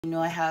You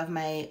know, I have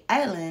my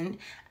island.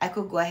 I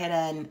could go ahead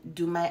and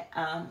do my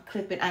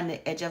clip it on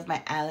the edge of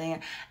my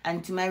island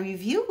and do my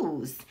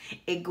reviews.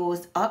 It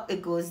goes up,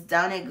 it goes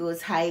down, it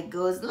goes high, it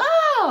goes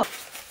low.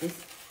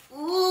 It's,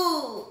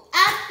 ooh,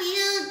 I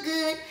feel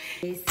good.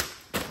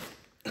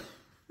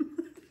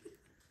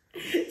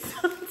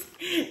 So,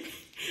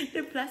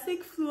 the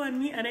plastic flew on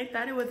me and I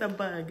thought it was a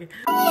bug.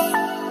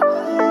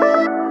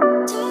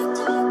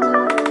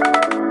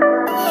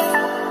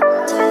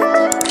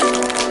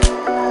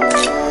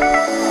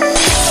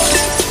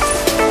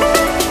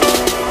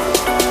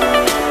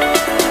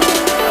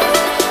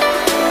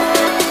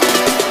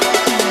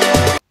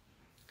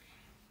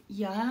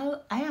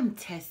 Y'all, I am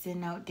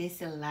testing out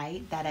this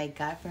light that I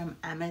got from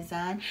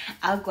Amazon.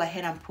 I'll go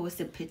ahead and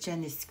post a picture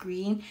on the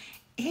screen.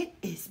 It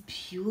is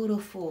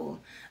beautiful.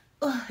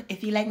 Ugh,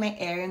 if you like my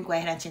earring, go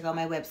ahead and check out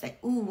my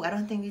website. Ooh, I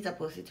don't think these are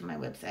posted to my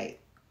website.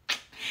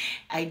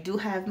 I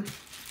just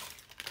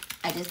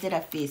did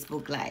a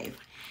Facebook Live.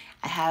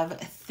 I have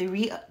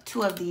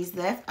two of these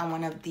left and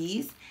one of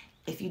these.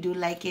 If you do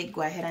like it,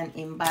 go ahead and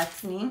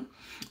inbox me.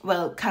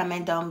 Well,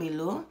 comment down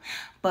below.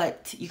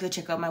 But you can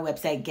check out my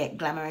website,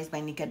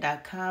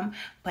 getglamourizedbynika.com.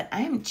 But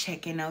I am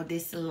checking out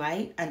this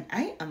light and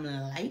I am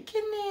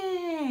liking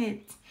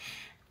it.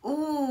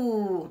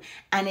 Ooh,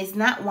 and it's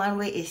not one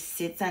way it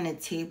sits on the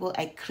table.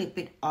 I clip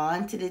it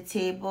onto the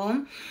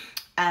table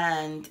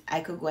and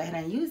I could go ahead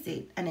and use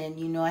it. And then,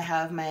 you know, I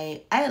have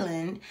my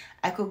island.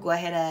 I could go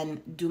ahead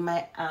and do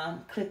my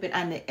clip it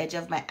on the edge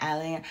of my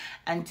island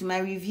and do my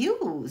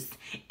reviews.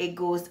 It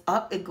goes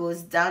up, it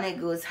goes down, it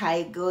goes high,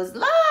 it goes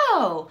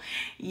low.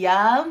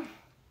 Y'all,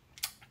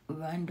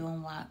 run,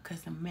 don't walk,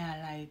 because me I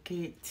like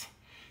it.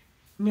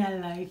 Me I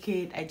like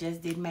it. I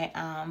just did my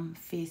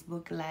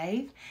Facebook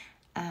Live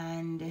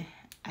and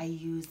I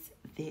use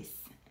this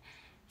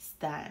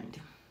stand.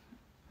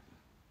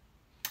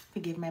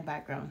 Forgive my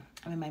background.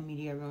 I'm in my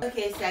media room.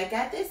 Okay, so I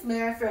got this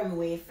mirror from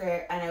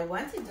Wayfair and I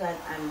want to do an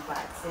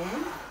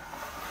unboxing.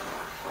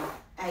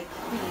 I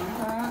came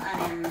home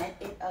and I met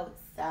it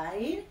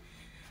outside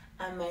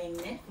and my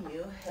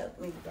nephew helped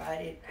me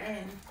brought it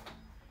in.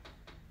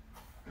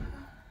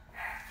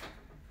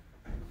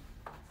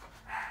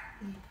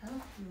 He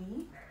helped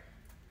me.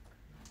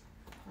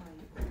 Oh,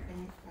 you open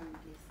it from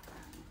this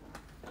angle.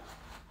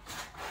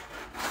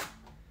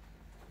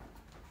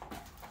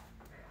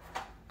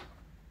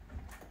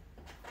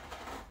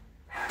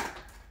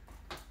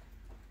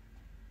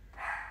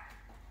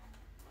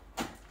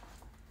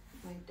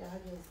 My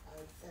dog is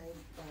outside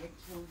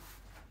barking.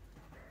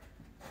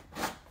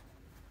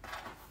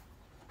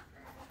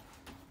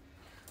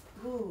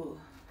 Ooh,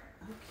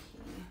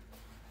 okay.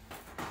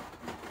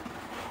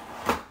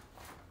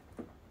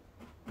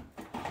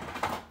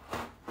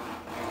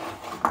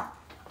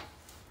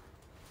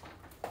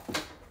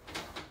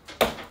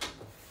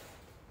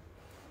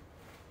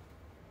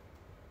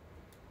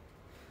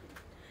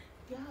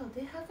 Yo,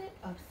 they have it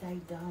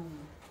upside down.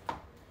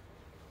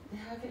 They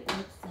have it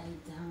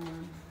upside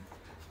down.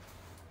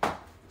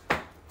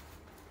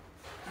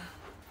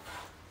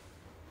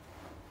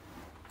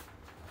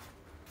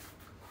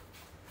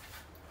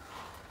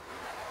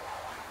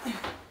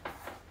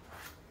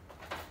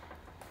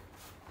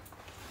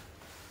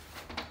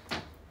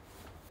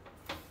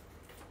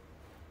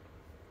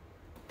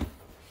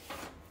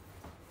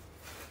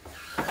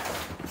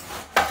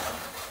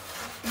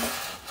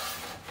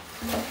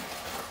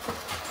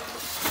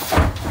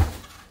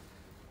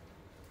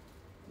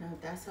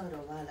 That's how the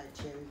wall at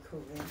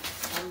Jericho went.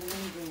 I'm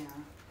doing now.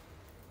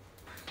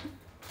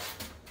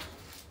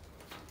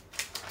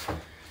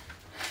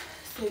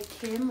 So it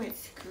came with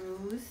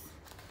screws.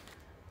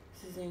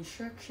 This is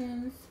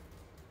instructions.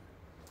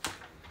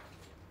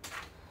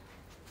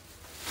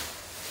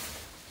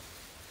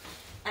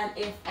 And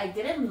if I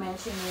didn't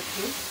mention it,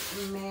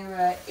 this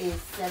mirror is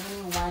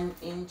 71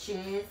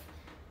 inches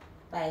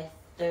by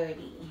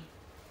 30.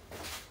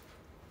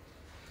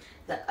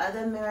 The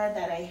other mirror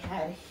that I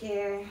had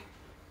here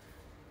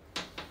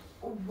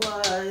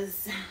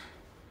was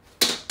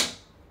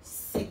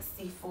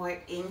 64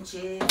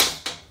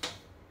 inches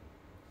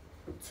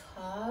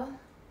tall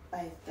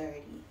by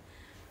 30.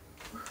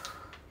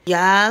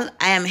 Y'all,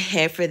 I am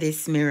here for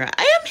this mirror.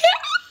 I am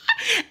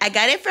here. I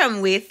got it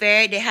from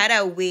Wayfair. They had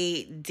a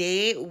wait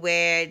day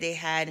where they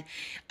had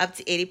up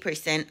to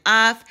 80%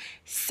 off.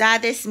 Saw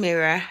this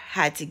mirror,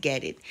 had to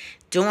get it.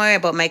 Don't worry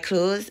about my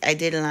clothes. I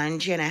did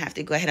laundry and I have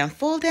to go ahead and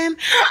fold them.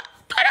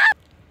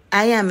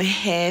 I am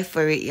here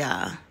for it,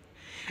 y'all.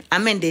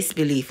 I'm in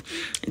disbelief.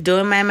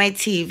 Don't mind my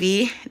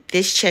TV.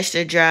 This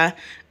Chester drawer.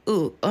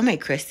 Ooh, oh my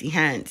crusty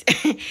hands.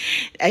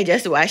 I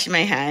just washed my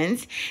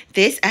hands.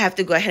 This, I have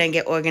to go ahead and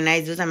get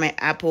organized. Those are my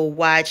Apple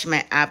Watch,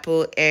 my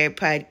Apple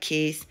AirPod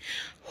case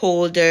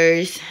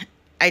holders.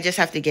 I just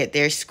have to get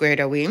there squared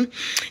away.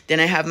 Then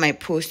I have my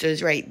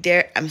posters right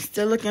there. I'm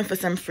still looking for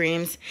some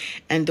frames.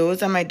 And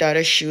those are my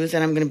daughter's shoes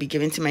that I'm going to be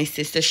giving to my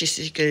sister.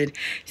 She could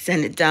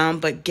send it down.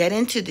 But get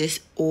into this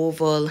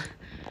oval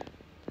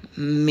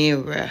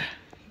mirror.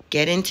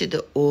 Get into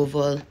the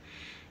oval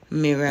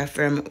mirror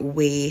from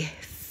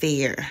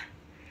Wayfair.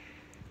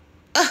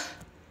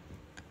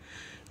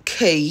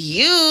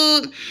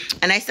 cute.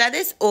 And I saw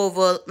this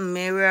oval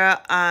mirror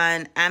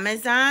on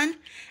Amazon,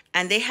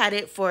 and they had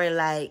it for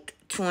like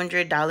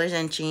 $200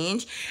 and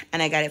change,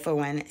 and I got it for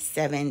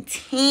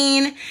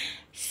 $117.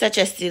 Such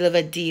a steal of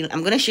a deal.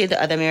 I'm gonna show you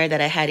the other mirror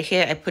that I had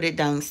here. I put it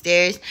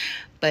downstairs,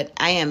 but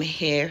I am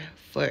here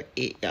for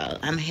it, y'all.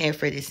 I'm here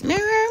for this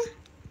mirror.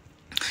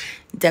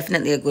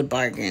 Definitely a good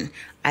bargain.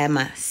 I am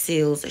a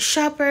sales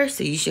shopper,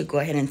 so you should go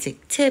ahead and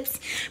take tips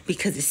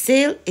because the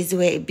sale is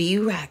where it be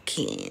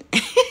rocking.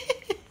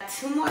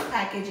 2 more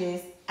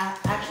packages.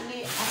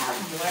 Actually, I have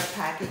more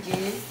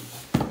packages.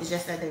 It's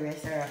just that the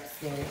rest are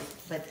upstairs.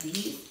 But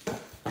these,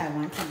 I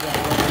want to get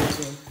one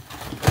too.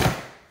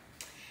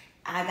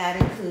 I got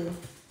a clue.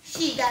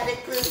 She got a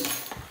clue.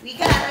 We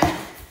got her.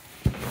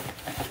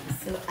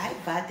 So I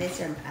bought this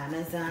from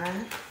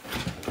Amazon.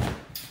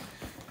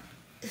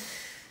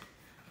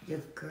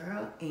 Your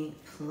girl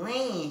ain't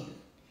playing.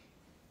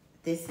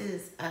 This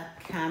is a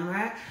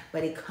camera,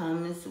 but it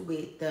comes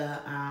with the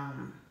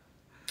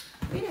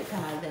what do you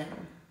call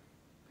them?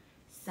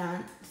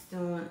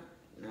 Sandstone.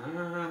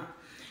 No.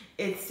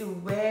 It's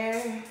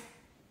where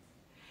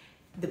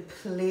the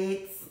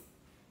plates,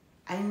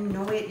 I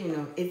know it, you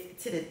know,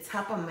 it's to the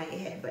top of my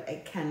head, but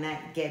I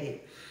cannot get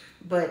it.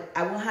 But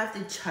I will have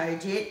to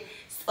charge it.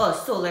 Oh,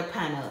 solar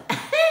panel.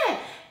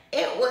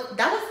 That was a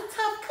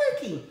tough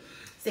cookie.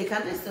 So it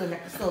comes with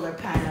solar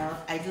panel.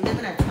 I do live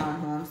in a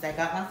townhome, so I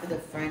got one for the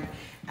front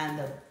and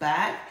the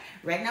back.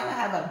 Right now I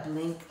have a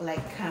blink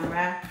like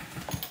camera.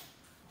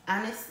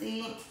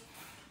 Honestly,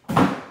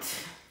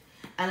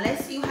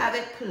 unless you have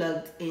it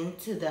plugged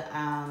into the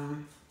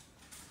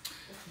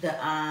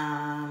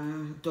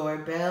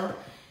doorbell,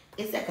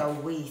 it's like a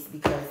waste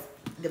because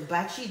the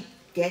battery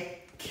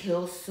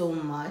kills so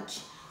much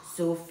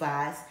so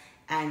fast.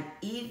 And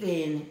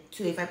even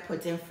too, if I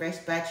put in fresh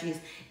batteries,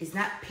 it's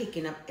not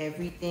picking up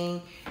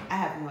everything. I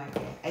have no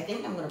idea. I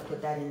think I'm gonna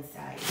put that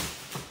inside.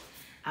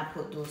 I'll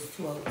put those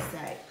 2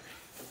 outside.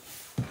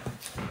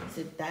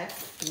 So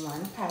that's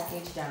one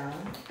package down.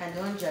 And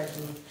don't judge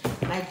me.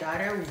 My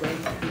daughter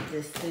went with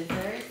the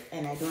scissors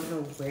and I don't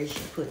know where she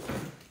put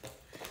them.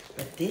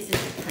 But this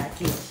is the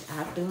package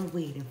I've been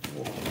waiting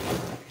for.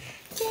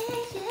 Yeah,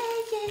 yeah,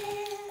 yeah.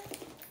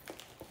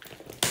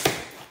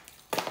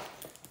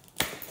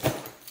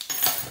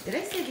 Did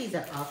I say these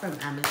are all from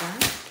Amazon?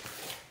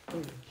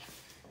 Ooh,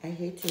 I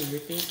hate to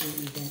rip it and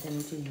event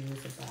them to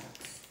use a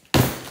box.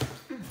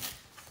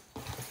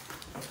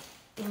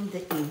 In the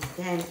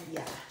event,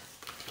 yeah.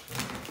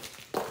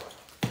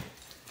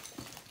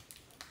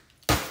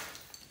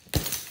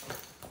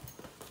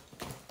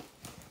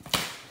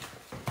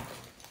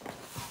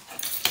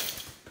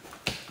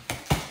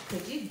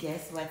 Could you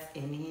guess what's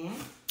in here?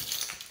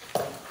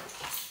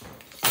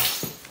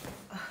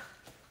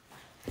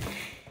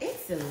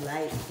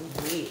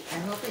 Lightweight. I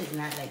hope it's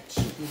not like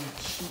cheap.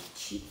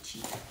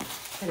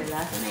 So the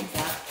last one I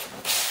got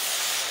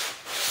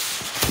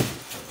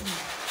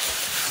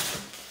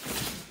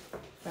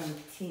from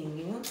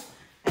Temu,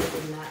 I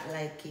did not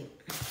like it.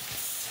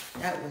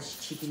 That was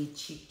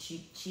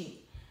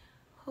cheap.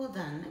 Hold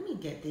on, let me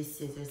get these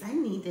scissors. I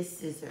need the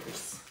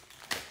scissors.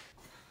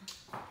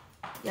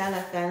 Y'all,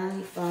 I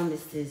finally found the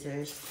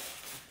scissors.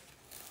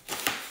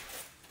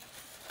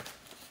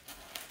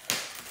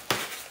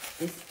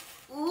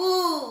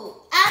 Ooh,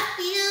 I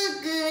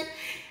feel good.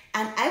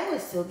 And I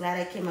was so glad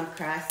I came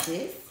across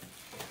this.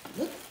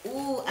 Look,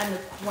 ooh, and the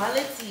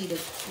quality.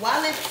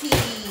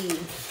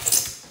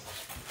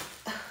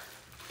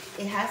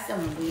 It has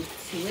some weight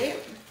to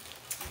it.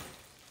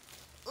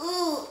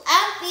 Ooh,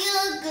 I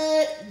feel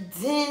good.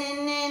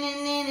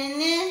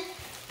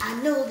 I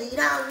know that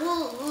I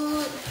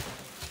would.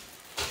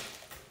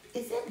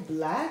 Is it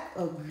black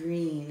or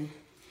green?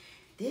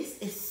 This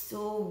is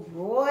so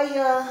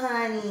royal,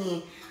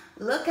 honey.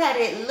 Look at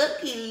it,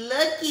 looky.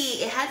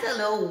 It has a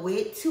little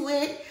weight to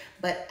it,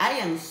 but I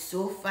am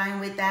so fine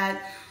with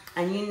that.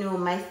 And you know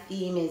my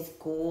theme is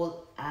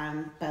gold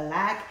and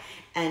black.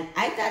 And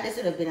I thought this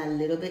would have been a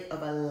little bit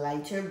of a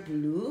lighter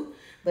blue,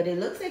 but it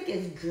looks like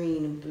it's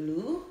green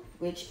blue,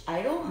 which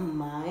I don't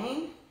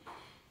mind.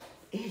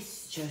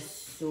 It's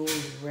just so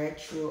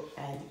retro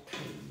and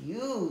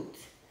cute.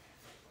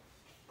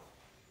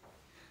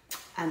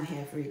 I'm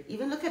here for it.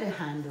 Even look at the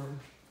handle.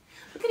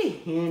 Look at the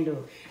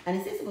handle. And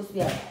this is supposed to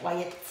be a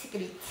quiet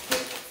tickety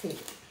tick.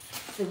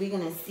 So we're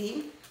going to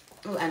see.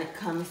 Oh, and it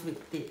comes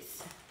with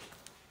this.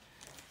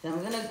 So I'm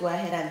going to go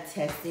ahead and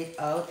test it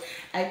out.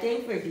 I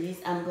think for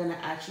these, I'm going to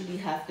actually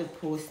have to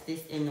post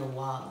this in the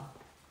wall.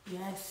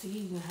 Yeah,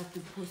 see, you have to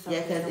post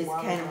something in the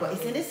wall. Yeah, because it's kind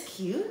of, isn't this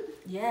cute?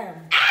 Yeah.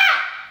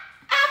 Ah!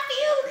 I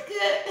feel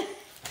good.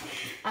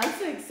 I'm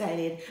so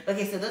excited.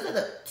 Okay, so those are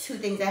the 2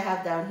 things I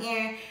have down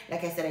here.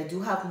 Like I said, I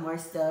do have more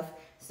stuff.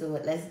 So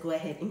let's go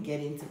ahead and get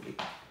into it.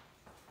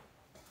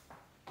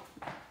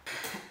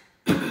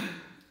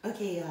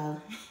 Okay,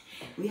 y'all.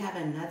 We have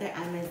another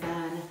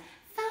Amazon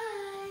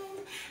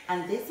find.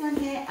 And this one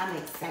here, I'm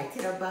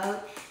excited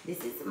about.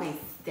 This is my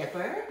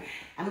stepper.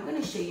 I'm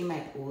going to show you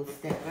my old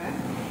stepper.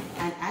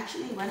 And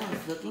actually, when I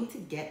was looking to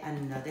get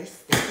another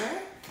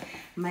stepper,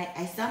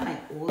 I saw my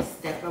old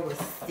stepper was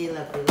still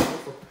available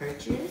for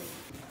purchase.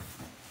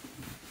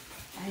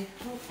 I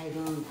hope I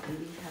don't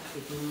really have to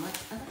do much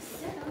of a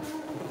setup.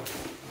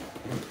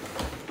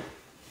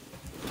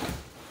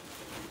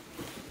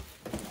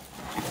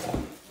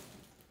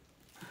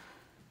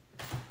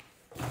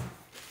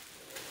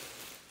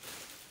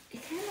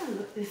 It kind of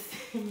looked the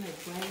same like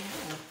why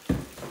now.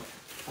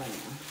 Oh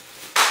no.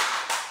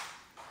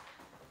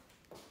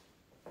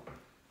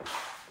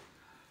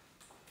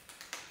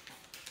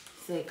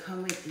 So they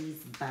come with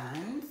these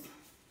bands.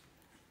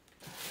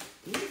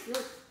 These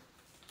look,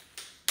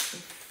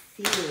 it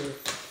feels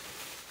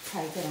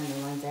tighter than the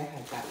ones I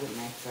had got with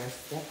my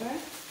first stepper.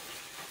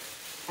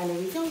 And the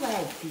reason why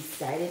I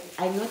decided,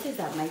 I noticed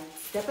that my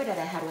stepper that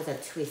I had was a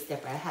twist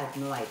stepper. I had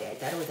no idea. I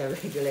thought it was a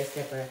regular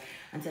stepper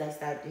until I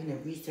started doing the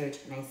research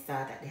and I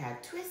saw that they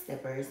had twist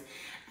steppers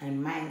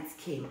and mine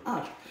came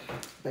up.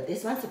 But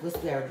this one's supposed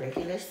to be a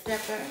regular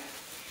stepper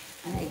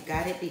and I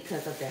got it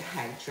because of the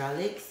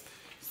hydraulics.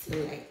 So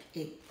like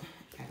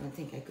I don't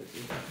think I could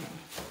use it here.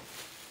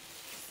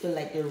 So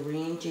like the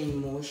range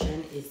in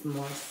motion is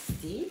more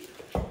steep.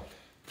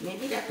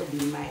 Maybe that would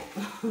be my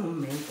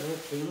mental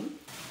thing.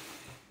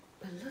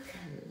 But look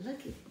at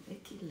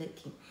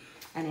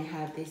and I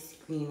have this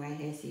screen right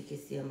here so you can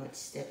see how much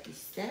step you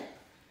step.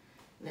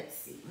 Let's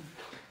see.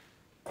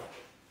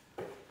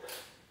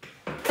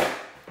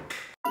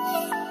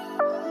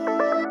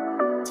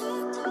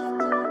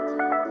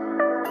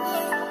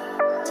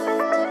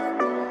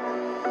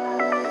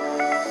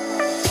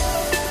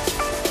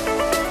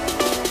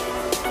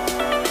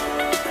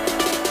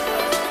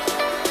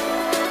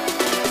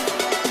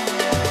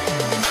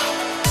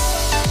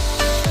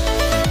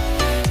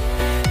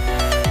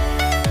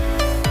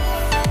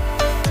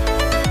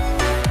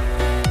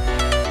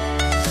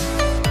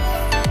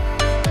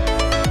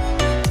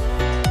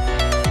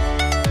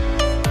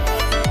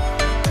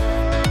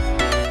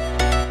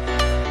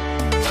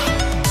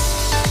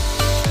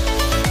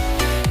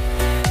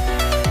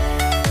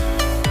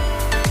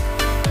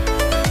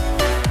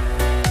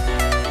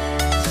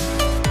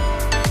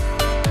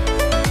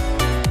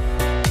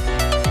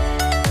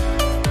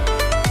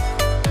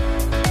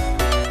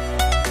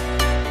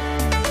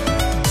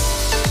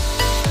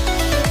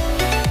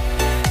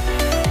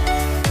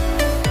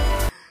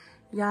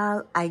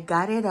 Y'all, I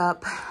got it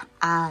up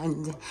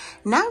and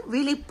not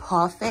really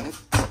perfect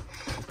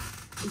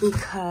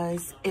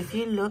because if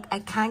you look, I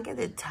can't get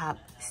the top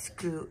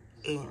screw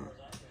in.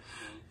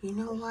 You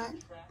know what?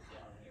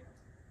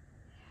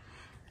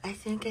 I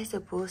think I'm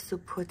supposed to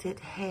put it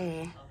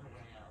here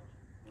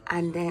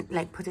and then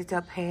like put it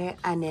up here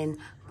and then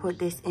put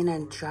this in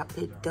and drop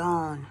it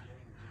down.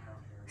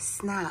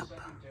 Snap.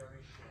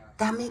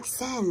 That makes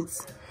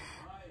sense.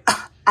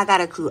 I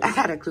got a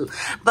clue.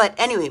 But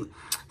anyway,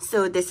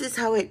 so this is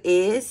how it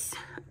is.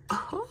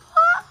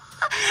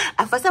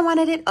 At first I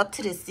wanted it up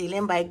to the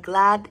ceiling, but I'm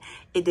glad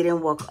it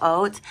didn't work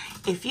out.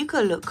 If you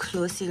could look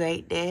closely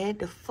right there,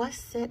 the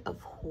first set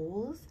of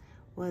holes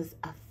was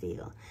a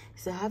fail.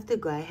 So I have to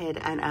go ahead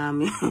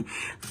and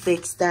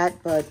fix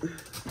that, but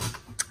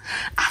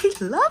I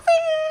love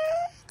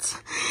it.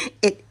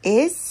 It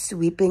is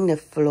sweeping the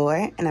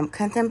floor and I'm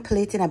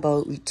contemplating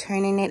about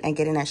returning it and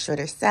getting a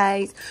shorter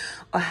size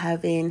or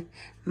having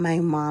my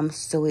mom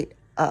sew it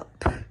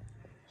up.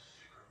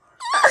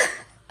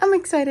 I'm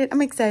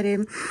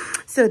excited.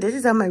 So this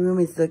is how my room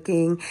is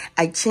looking.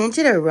 I changed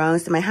it around.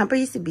 So my hamper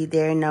used to be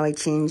there. Now I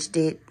changed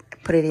it,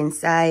 put it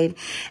inside.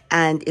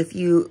 And if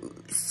you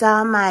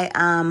saw my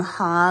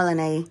haul and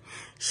I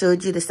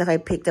showed you the stuff I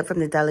picked up from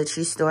the Dollar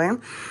Tree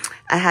store,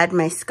 I had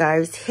my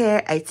scarves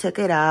here. I took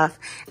it off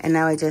and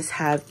now I just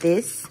have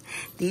this.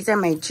 These are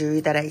my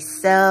jewelry that I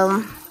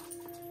sell.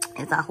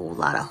 It's a whole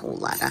lot.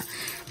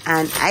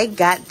 And I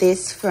got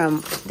this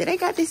from,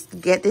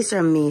 get this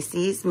from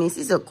Macy's?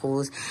 Macy's are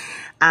cool.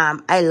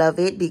 I love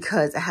it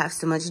because I have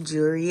so much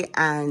jewelry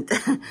and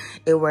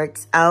it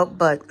works out.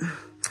 But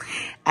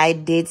I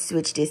did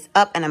switch this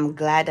up and I'm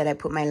glad that I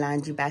put my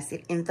laundry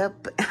basket in the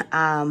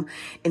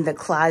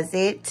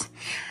closet.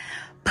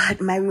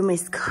 But my room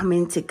is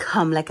coming to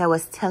come. Like I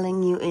was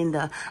telling you in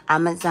the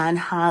Amazon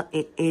haul,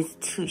 it is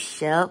two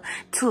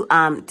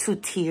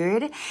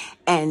tiered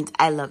and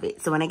I love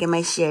it. So when I get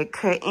my sheer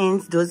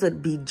curtains, those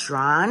would be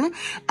drawn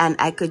and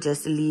I could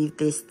just leave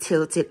this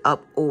tilted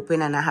up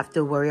open and I have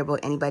to worry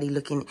about anybody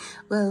looking.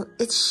 Well,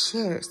 it's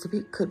sheer, so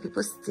could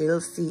people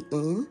still see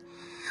in?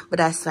 But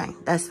that's fine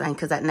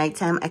because at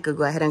nighttime I could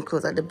go ahead and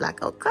close out the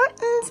blackout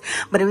curtains.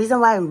 But the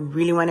reason why I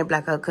really wanted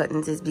blackout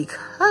curtains is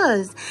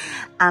because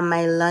on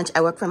my lunch,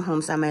 I work from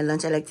home, so on my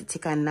lunch I like to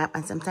take a nap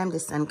and sometimes the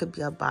sun could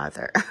be a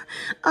bother.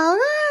 All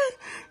right,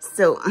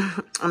 so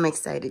I'm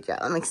excited, y'all.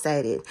 I'm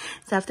excited.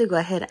 So I have to go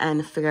ahead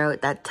and figure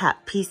out that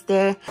top piece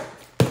there.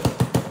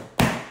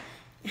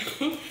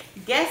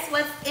 Guess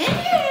what's in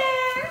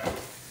here,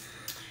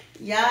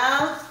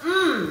 y'all?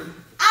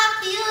 I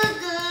feel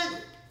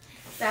good.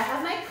 So I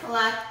have my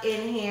clock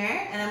in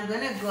here and I'm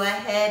gonna go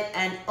ahead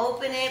and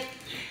open it.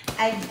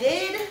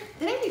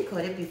 Did I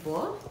record it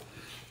before?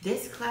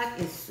 This clock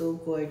is so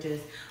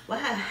gorgeous. What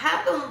had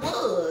happened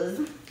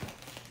was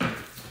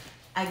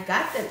I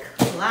got the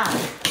clock,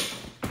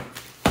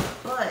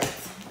 but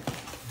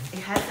it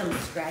had some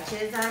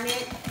scratches on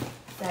it.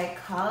 So I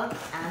called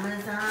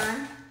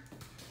Amazon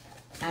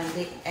and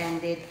they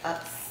ended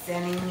up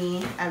sending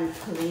me a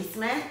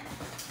replacement.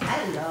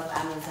 I love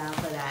Amazon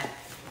for that.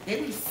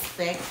 They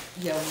respect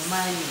your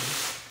money,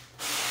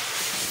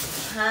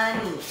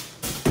 honey.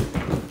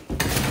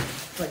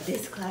 But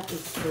this clock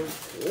is so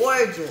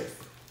gorgeous.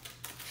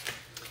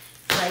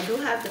 So I do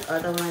have the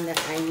other one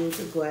that I need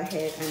to go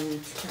ahead and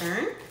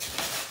return.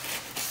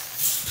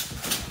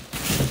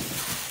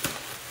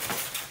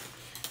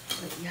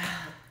 But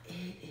yeah,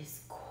 it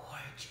is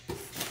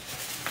gorgeous.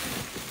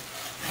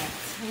 I'm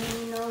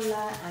telling you no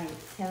lie. I'm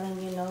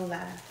telling you no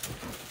lie.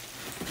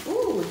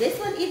 Ooh, this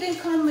one even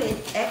comes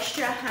with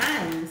extra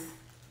hands.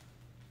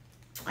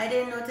 I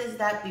didn't notice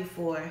that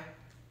before.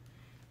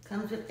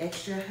 Comes with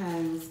extra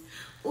hands.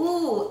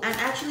 Ooh, and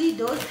actually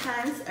those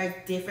hands are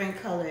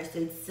different colors. So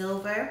it's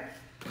silver.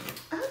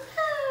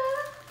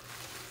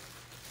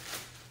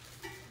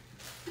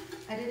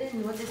 I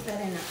didn't notice that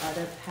in the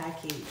other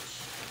package.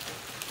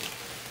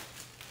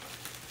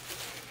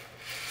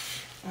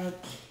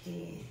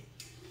 Okay,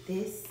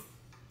 this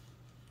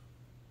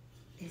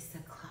is the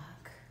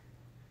clock.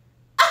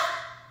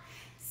 Ah,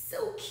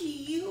 so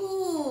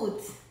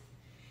cute.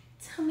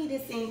 Tell me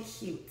this ain't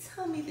cute.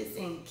 Tell me this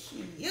ain't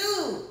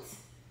cute.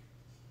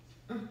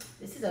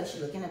 This is how she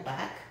look in the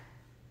back.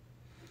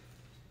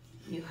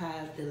 You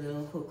have the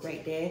little hook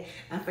right there.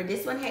 And for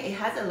this one here, it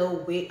has a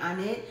little weight on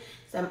it.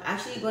 So I'm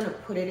actually going to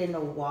put it in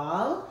the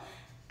wall.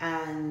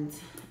 And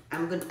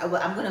I'm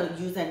gonna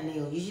use a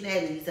nail. Usually I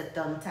use a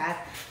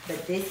thumbtack.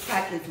 But this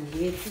pack is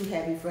way too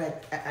heavy for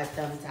a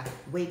thumbtack.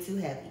 Way too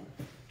heavy.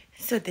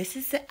 So this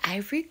is the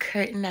ivory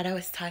curtain that I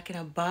was talking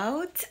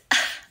about.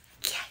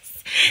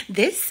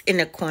 This in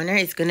the corner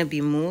is going to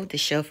be moved. The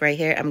shelf right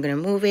here, I'm going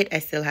to move it. I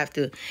still have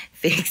to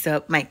fix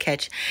up my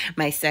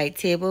side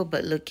table.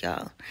 But look,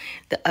 y'all.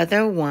 The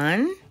other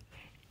one,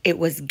 it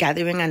was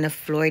gathering on the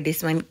floor.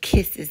 This one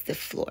kisses the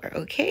floor,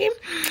 okay?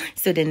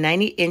 So the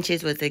 90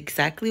 inches was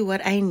exactly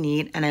what I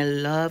need. And I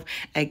love,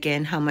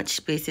 again, how much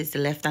space is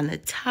left on the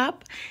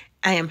top.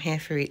 I am here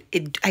for it.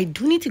 I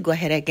do need to go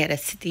ahead and get a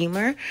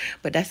steamer,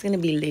 but that's going to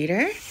be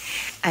later.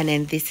 And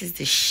then this is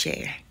the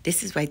sheer.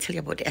 This is why I tell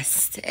you about the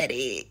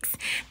aesthetics.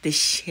 The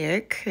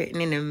sheer curtain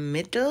in the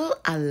middle.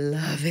 I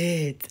love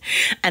it.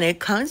 And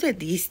it comes with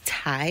these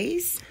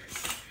ties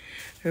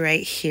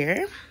right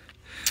here.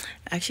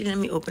 Actually, let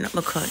me open up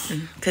my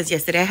curtain. Because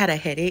yesterday I had a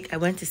headache. I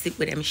went to sleep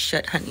with them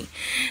shut, honey.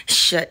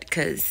 Shut,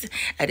 because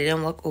I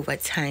didn't work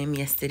overtime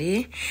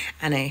yesterday.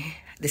 And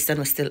the sun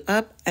was still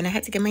up, and I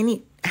had to get my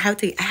nap. I had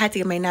to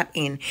get my nap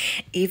in.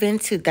 Even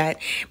to that,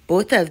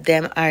 both of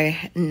them are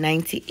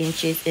 90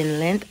 inches in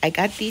length. I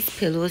got these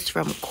pillows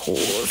from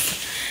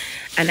Kohl's,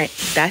 and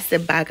that's the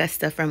bag of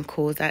stuff from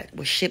Kohl's that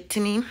was shipped to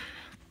me.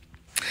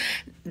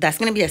 That's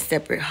gonna be a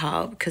separate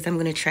haul because I'm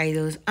gonna try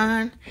those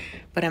on,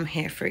 but I'm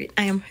here for it.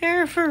 I am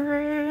here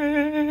for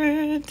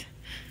it.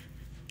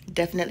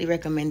 Definitely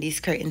recommend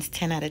these curtains.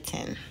 10 out of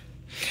 10.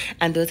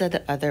 And those are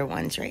the other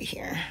ones right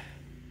here.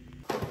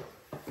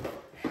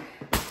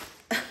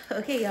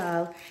 Okay,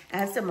 y'all, I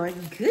have some more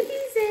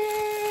goodies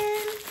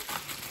in.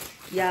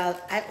 Y'all,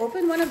 I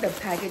opened one of the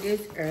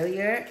packages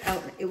earlier.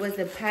 It was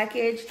a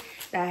package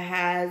that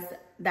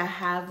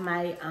have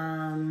my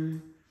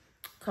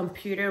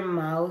computer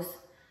mouse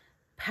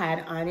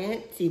pad on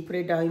it. So you put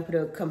it down, you put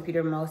a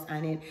computer mouse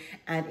on it,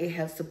 and it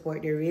helps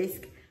support the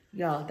wrist.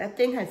 Y'all, that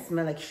thing has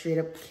smelled like straight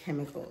up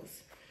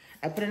chemicals.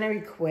 I put in a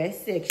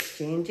request to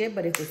exchange it,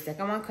 but if the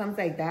second one comes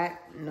like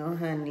that, no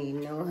honey,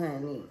 no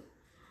honey.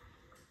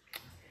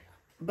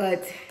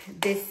 But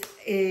this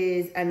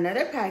is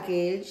another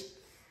package.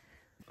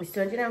 It's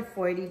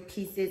 240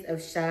 pieces of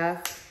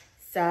soft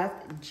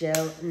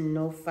gel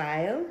no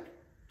file.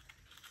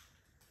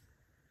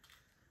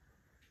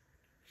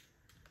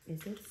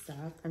 Is it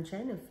soft? I'm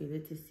trying to feel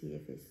it to see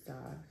if it's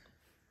soft.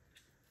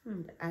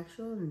 The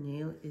actual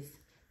nail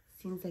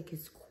seems like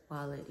it's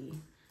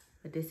quality.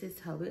 But this is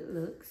how it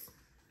looks.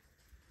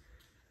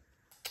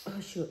 Oh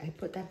shoot, I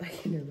put that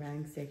back in the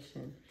wrong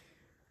section.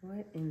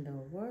 What in the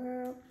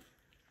world?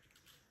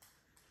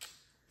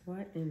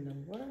 What in the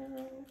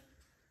world?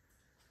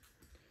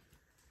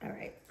 All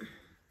right.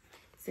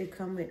 So it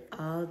comes with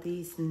all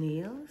these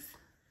nails.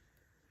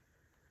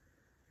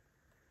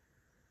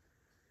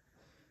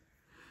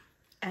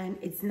 And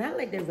it's not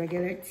like the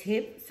regular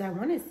tip, so I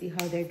want to see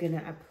how they're going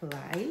to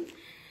apply.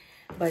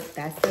 But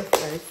that's the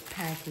first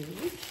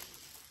package.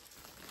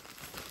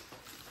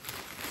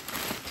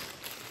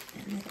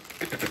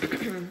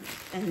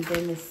 And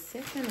then the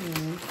second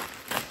one.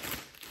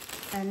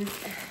 And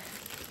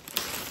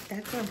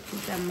that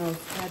computer mouse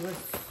pad was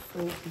so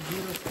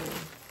beautiful.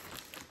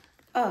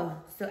 Oh,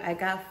 so I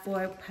got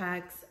 4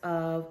 packs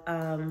of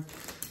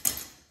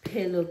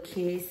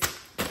pillowcase.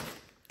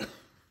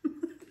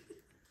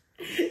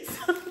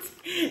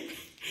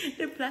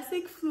 The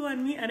plastic flew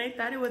on me and I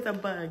thought it was a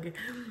bug.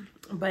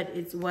 But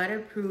it's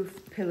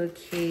waterproof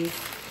pillowcase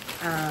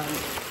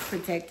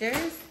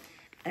protectors,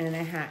 and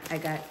I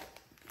got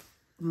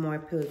more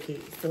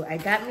pillowcase. So I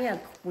got me a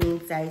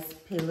queen size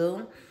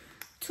pillow,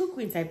 two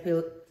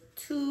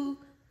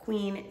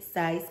queen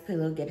size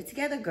pillow. Get it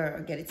together,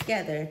 girl. Get it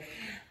together.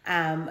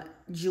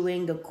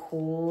 During the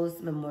Kohl's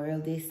Memorial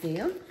Day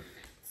sale.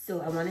 So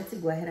I wanted to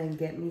go ahead and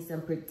get me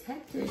some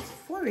protectors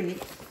for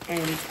it.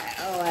 And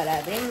oh,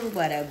 bada bing,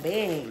 bada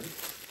bing.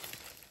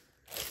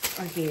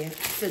 Okay,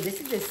 so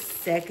this is the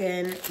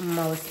second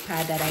mouse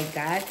pad that I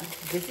got.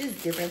 This is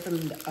different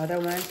from the other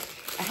one.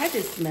 I had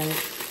to smell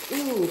it.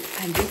 Ooh,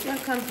 and this one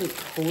comes with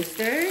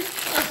coasters.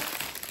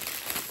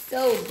 Oh,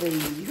 so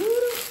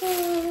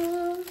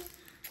beautiful.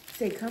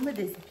 So it comes with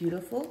this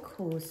beautiful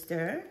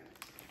coaster,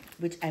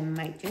 which I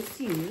might just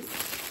use.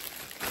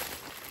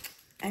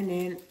 And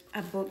then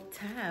a book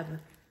tab.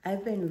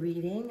 I've been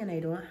reading and I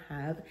don't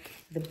have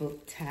the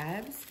book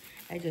tabs.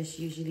 I just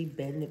usually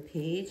bend the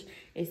page.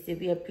 It's to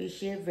be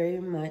appreciated very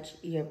much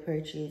your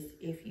purchase.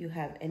 If you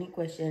have any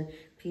question,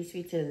 please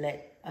free to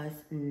let us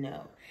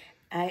know.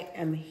 I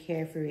am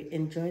here for it.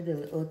 Enjoy the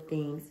little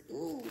things.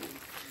 Ooh.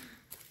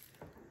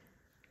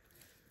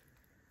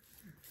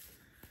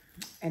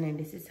 And then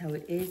this is how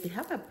it is. They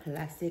have a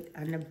plastic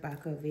on the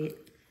back of it.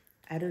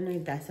 I don't know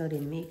if that's how they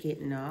make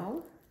it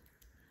now.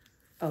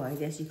 Oh, I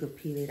guess you could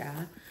peel it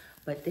off.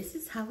 But this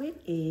is how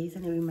it is.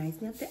 And it reminds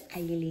me of the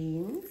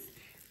islands.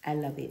 I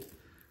love it.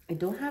 I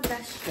don't have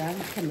that strong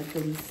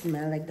chemically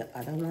smell like the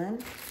other one.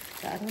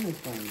 The other one is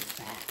going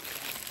back.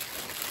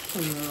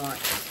 Come on.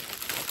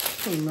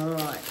 Come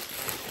on.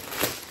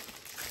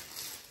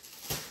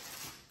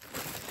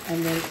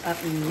 And then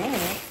up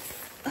next,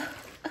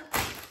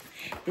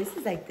 this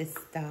is like the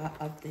star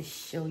of the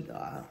show,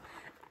 y'all.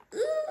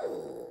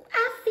 Ooh,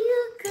 I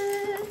feel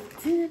good.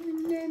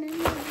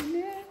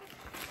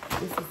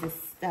 This is the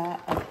star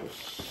of the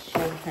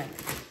show, honey.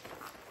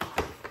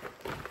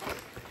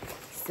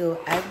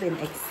 So I've been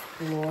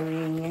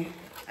exploring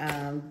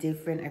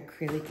different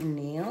acrylic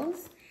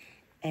nails,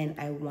 and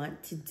I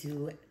want to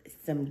do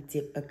some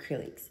dip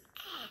acrylics.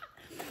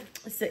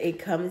 So it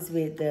comes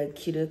with the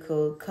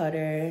cuticle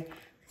cutter,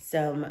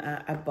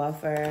 a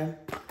buffer,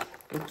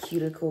 a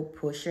cuticle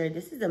pusher.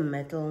 This is a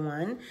metal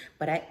one,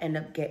 but I end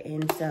up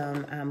getting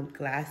some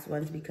glass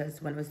ones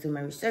because when I was doing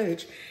my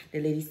research, the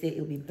lady said it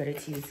would be better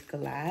to use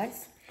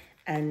glass.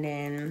 And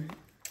then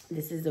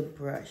this is a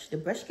brush. The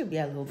brush could be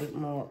a little bit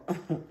more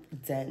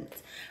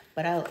dense,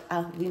 but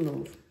I'll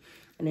remove.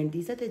 And then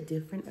these are the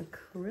different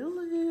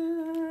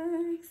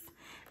acrylics.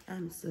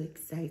 I'm so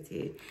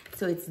excited.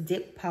 So it's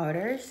dip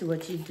powder. So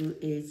what you do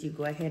is you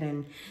go ahead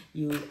and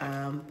you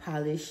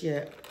polish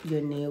your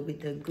nail with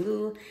the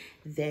glue.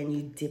 Then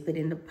you dip it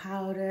in the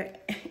powder.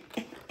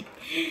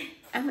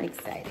 I'm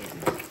excited.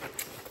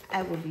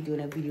 I will be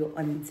doing a video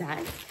on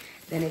that.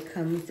 Then it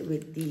comes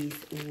with these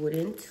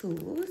wooden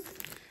tools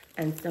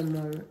and some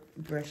more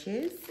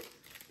brushes.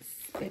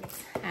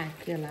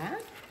 Spectacular.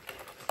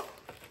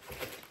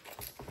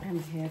 I'm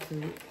here for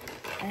it.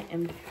 I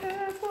am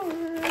here for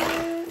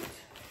it.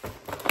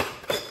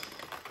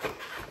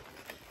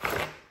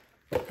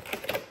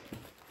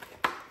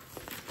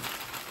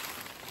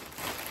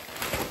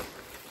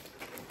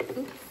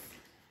 Oops.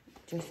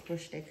 Just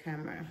push the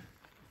camera.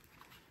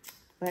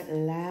 But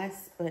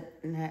last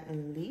but not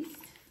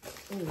least,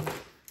 ooh,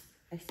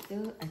 I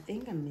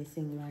think I'm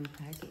missing one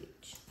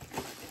package.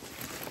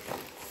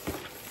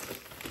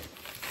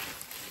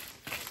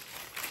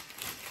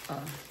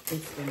 Oh,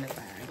 it's in the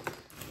bag.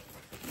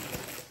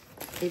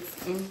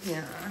 It's in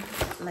here,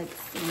 like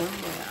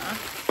somewhere.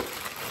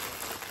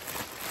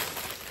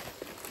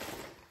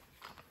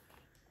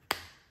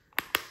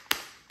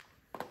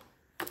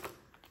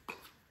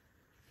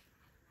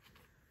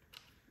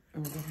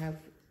 Oh, they have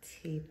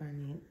tape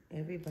on it.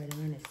 Everybody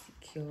want to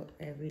secure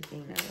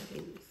everything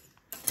nowadays.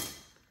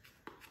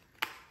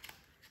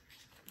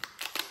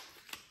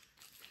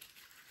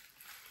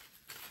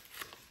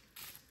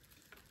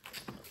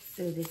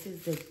 So this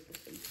is the,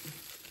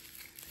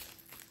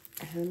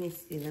 let me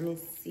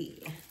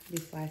see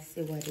before I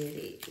say what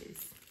it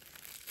is.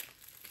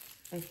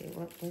 Okay,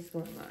 what's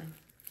going on?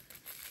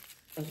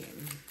 Okay.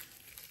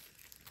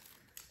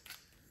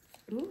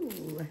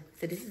 Ooh,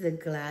 so this is a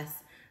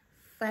glass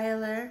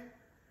filer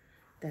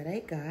that I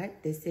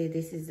got. They say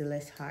this is the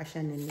less harsh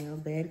on the nail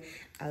bed.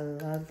 I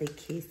love the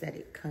case that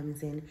it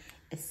comes in,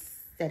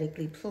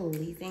 aesthetically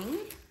pleasing.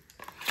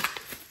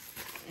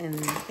 And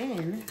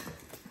then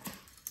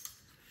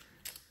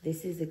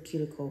this is a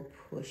cuticle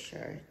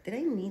pusher. Did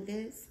I need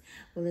this?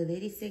 Well, the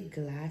lady said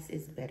glass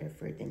is better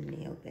for the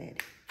nail bed,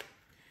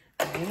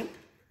 right?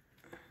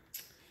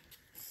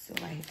 So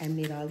I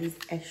made all these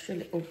extra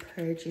little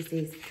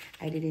purchases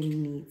I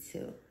didn't need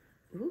to.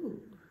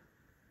 Ooh,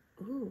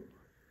 ooh.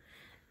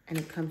 And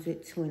it comes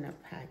with 2 in a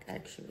pack,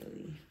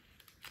 actually.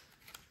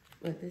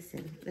 But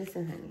listen,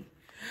 honey.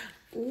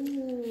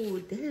 Ooh,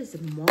 there's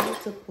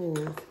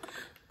multiples.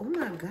 Oh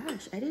my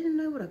gosh, I didn't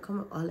know it would have come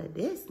with all of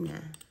this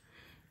now.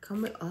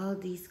 Come with all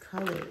these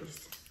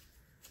colors.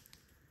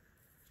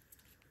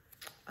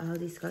 All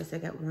these colors. I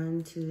got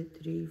 1, 2,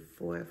 3,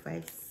 4,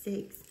 5,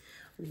 6.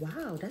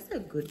 Wow, that's a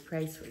good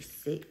price for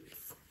 6.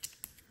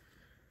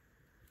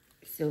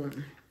 So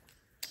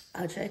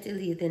I'll try to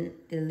leave the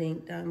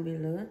link down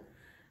below.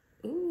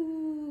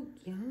 Ooh,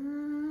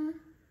 yeah.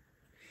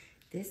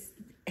 This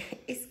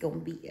is gonna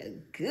be a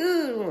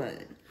good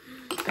one.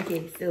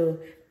 Okay, so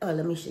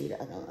let me show you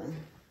the other one.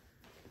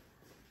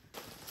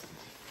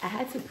 I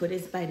had to put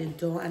this by the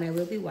door, and I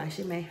will be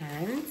washing my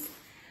hands.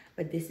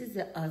 But this is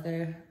the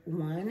other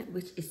one,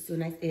 which is so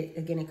nice.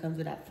 Again, it comes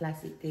with that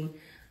plastic thing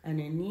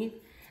underneath,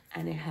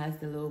 and it has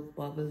the little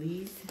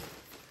bubble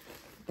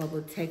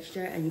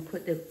texture, and you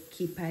put the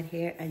keypad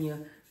here, and your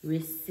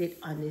wrist sit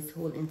on this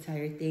whole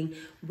entire thing,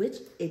 which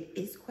it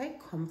is quite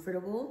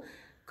comfortable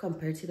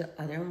compared to the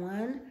other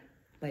one.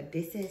 But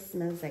this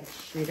smells like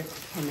straight up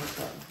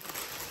chemical.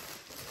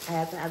 I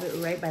have to have it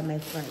right by my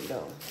front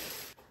door.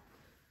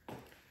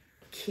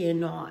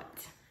 Cannot.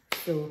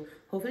 So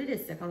hopefully the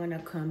second one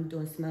that come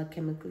don't smell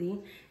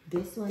chemically.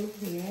 This one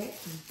here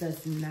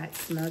does not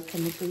smell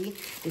chemically.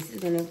 This is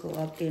gonna go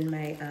up in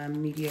my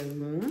media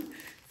room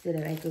so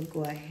that I could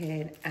go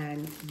ahead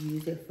and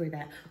use it for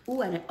that.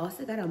 Oh, and I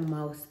also got a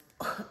mouse.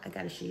 Oh, I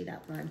gotta show you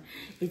that one.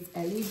 It's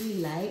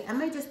LED light. I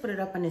might just put it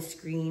up on the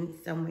screen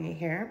somewhere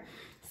here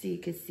so you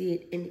can see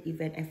it in the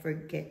event I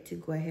forget to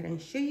go ahead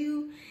and show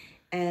you.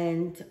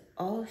 And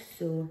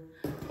also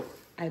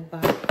I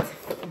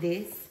bought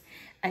this.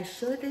 I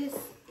showed this.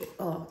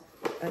 Oh,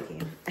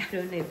 okay. I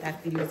don't know if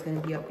that video is going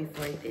to be up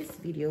before this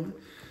video,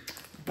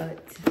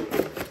 but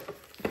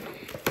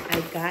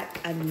I got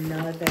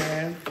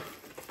another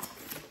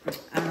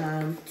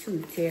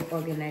two-tier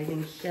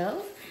organizing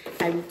shelf.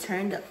 I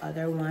returned the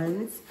other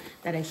ones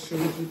that I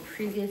showed you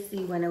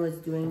previously when I was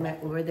doing my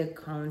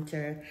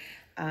over-the-counter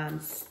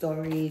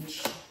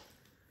storage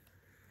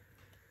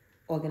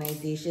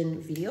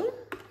organization video.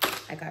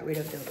 I got rid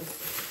of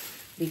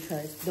those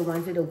because the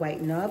ones with the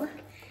white knob,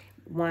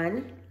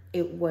 one,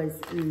 it was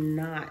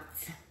not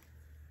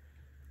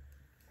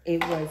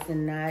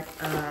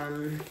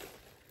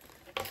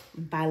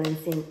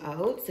balancing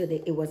out, so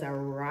that it was a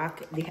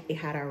rock. It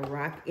had a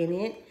rock in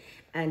it.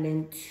 And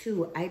then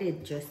 2, I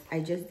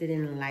just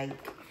didn't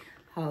like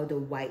how the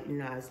white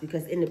knobs,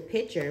 because in the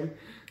picture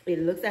it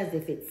looks as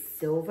if it's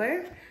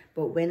silver,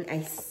 but when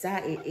I saw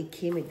it, it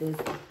came with those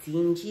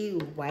dingy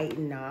white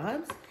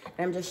knobs.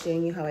 And I'm just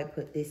showing you how I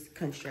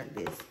construct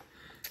this.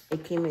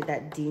 It came with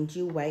that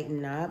dingy white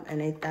knob,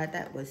 and I thought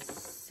that was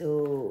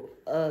so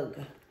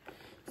ugly.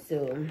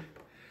 So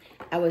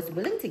I was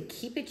willing to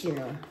keep it, you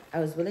know. I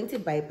was willing to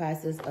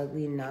bypass those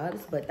ugly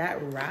knobs, but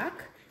that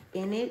rock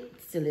in it,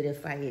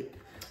 solidify it.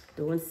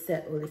 Don't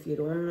settle. If you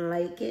don't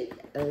like it,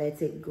 let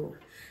it go.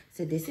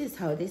 So this is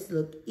how this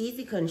looked.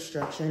 Easy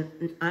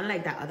construction,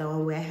 unlike that other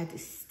one where I had to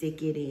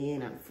stick it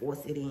in and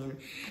force it in.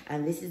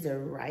 And this is the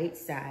right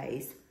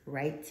size,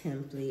 right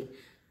template,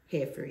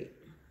 hair for it.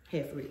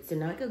 So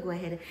now I can go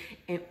ahead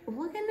and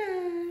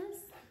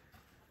organize.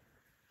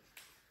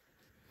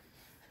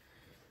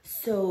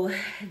 So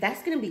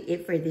that's gonna be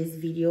it for this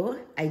video.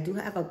 I do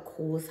have a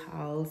Kohl's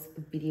House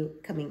video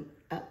coming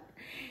up,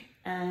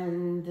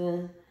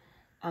 and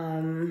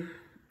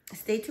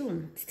stay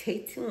tuned.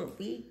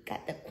 We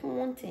got the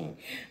content,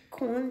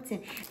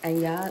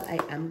 and y'all, I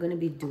am gonna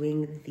be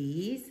doing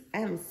these. I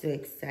am so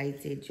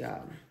excited,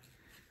 y'all.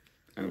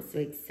 I'm so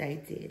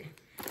excited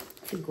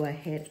to go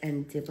ahead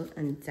and dibble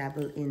and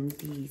dabble in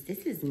these.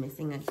 This is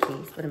missing a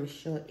case, but I'm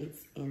sure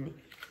it's in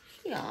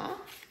here.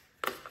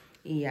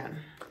 Yeah.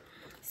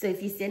 So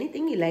if you see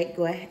anything you like,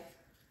 go ahead.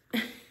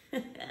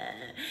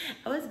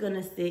 I was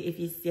gonna say, if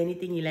you see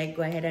anything you like,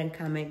 go ahead and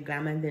comment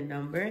glam and the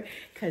number,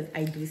 because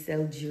I do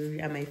sell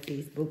jewelry on my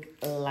Facebook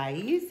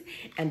lives,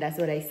 and that's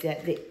what I said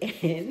at the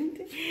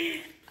end.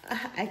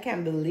 I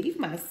can't believe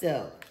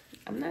myself.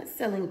 I'm not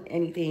selling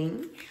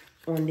anything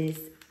on this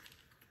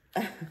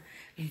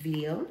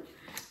video,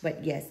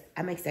 but yes,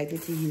 I'm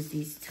excited to use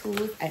these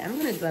tools. I am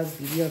gonna do a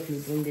video of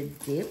using the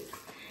dip.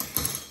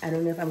 I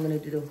don't know if I'm gonna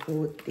do the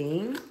whole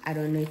thing. I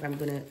don't know if I'm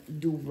gonna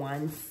do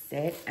one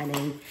set and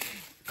then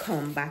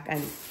come back,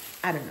 and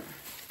I don't know.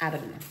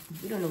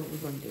 We don't know what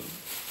we're gonna do,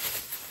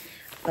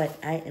 but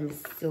I am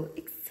so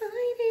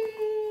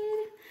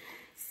excited.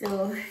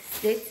 So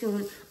stay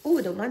tuned. Oh,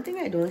 the one thing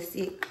I don't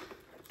see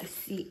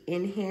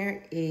in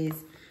here is,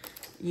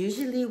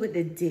 usually with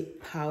the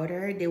dip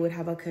powder, they would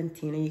have a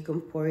container you can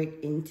pour it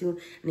into, and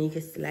then you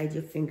can slide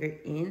your finger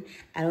in.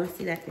 I don't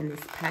see that in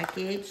this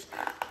package,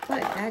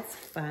 but that's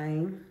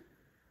fine.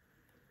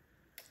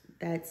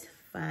 That's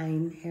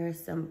fine. Here are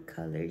some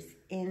colors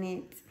in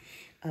it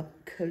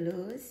up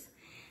close,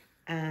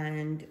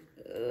 and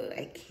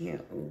I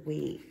can't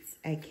wait.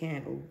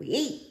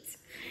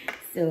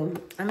 So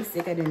I'm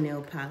sick of the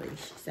nail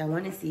polish, so I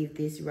want to see if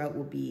this route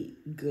will be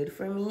good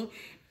for me.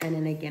 And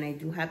then again, I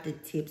do have the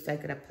tips, so I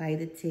could apply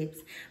the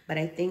tips, but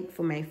I think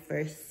for my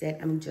first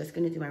set, I'm just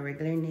going to do my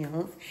regular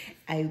nails.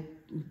 I'm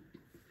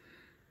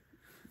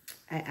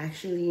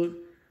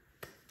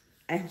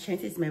trying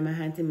to smell my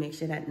hand to make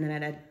sure that none of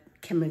that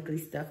chemically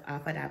stuff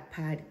off of that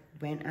pad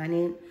went on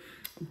it,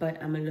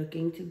 but I'm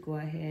looking to go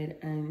ahead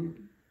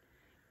and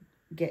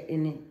get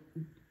in it.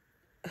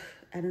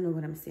 I don't know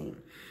what I'm saying.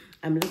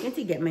 I'm looking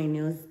to get my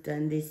nails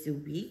done this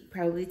week,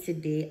 probably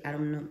today. I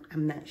don't know,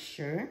 I'm not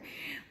sure,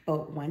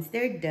 but once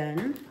they're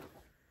done,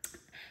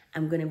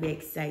 I'm gonna be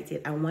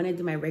excited. I want to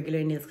do my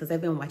regular nails because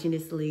I've been watching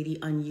this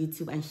lady on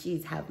YouTube and she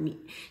have me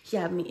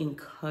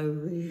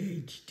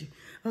encouraged.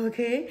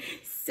 Okay,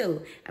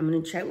 so I'm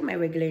gonna try with my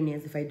regular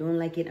nails. If I don't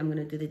like it, I'm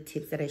gonna do the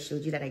tips that I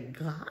showed you that I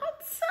got.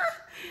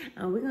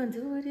 And we're gonna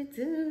do what it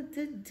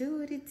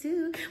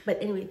do.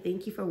 But anyway,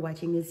 thank you for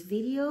watching this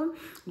video.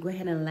 Go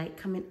ahead and like,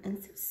 comment,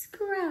 and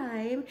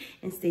subscribe,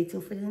 and stay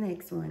tuned for the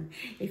next one.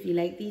 If you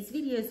like these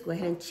videos, go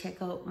ahead and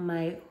check out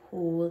my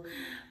whole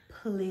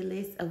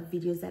playlist of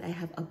videos that I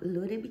have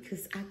uploaded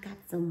because I got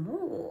some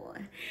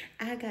more.